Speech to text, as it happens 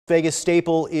Vegas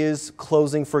Staple is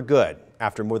closing for good.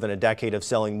 After more than a decade of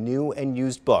selling new and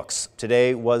used books,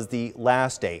 today was the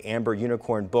last day Amber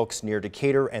Unicorn Books near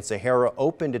Decatur and Sahara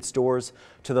opened its doors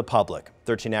to the public.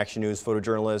 13 Action News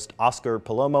photojournalist Oscar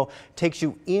Palomo takes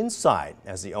you inside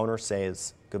as the owner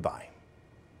says goodbye.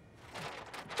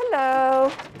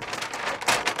 Hello.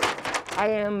 I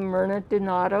am Myrna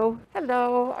Donato.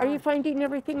 Hello. Are you finding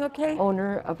everything okay?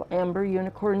 Owner of Amber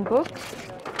Unicorn Books.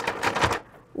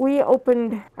 We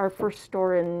opened our first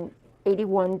store in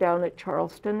 '81 down at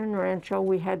Charleston and Rancho.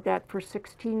 We had that for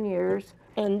 16 years.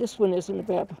 And this one isn't a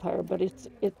vampire, but it's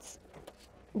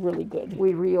really good.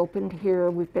 We reopened here.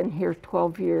 We've been here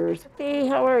 12 years. Hey,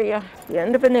 how are you? The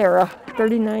end of an era,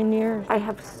 39 years. I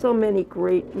have so many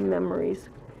great memories.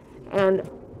 And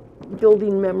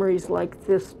building memories like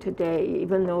this today,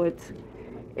 even though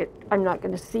I'm not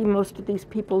going to see most of these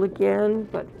people again,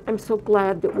 but I'm so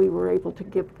glad that we were able to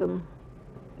give them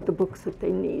the books that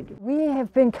they need. We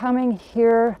have been coming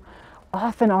here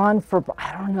off and on for,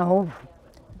 I don't know,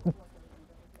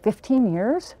 15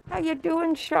 years. How you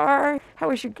doing, Shar? How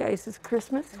was your guys'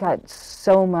 Christmas? It's got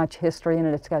so much history in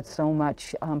it. It's got so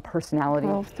much personality.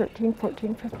 12, 13,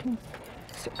 14, 15,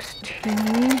 16.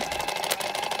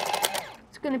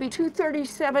 It's going to be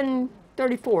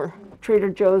 237.34.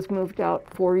 Trader Joe's moved out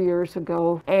 4 years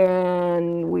ago,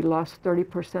 and we lost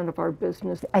 30% of our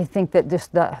business. I think that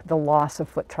just the loss of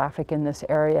foot traffic in this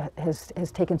area has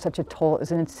taken such a toll.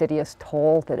 It's an insidious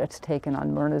toll that it's taken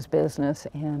on Myrna's business,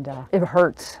 and it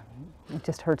hurts. It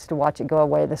just hurts to watch it go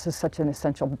away. This is such an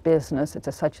essential business.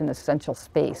 It's such an essential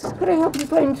space. Could I help you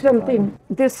find something?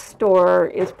 This store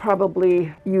is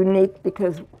probably unique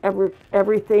because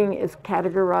everything is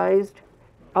categorized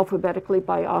alphabetically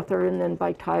by author and then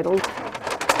by title.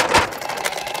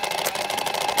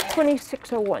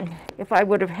 2601. If I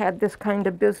would have had this kind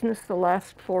of business the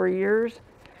last 4 years,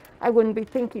 I wouldn't be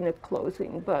thinking of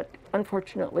closing, but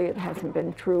unfortunately it hasn't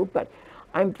been true. But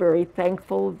I'm very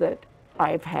thankful that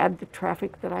I've had the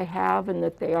traffic that I have and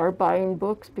that they are buying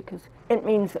books, because it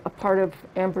means a part of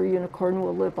Amber Unicorn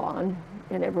will live on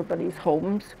in everybody's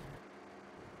homes.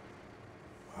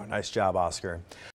 Wow, nice job, Oscar.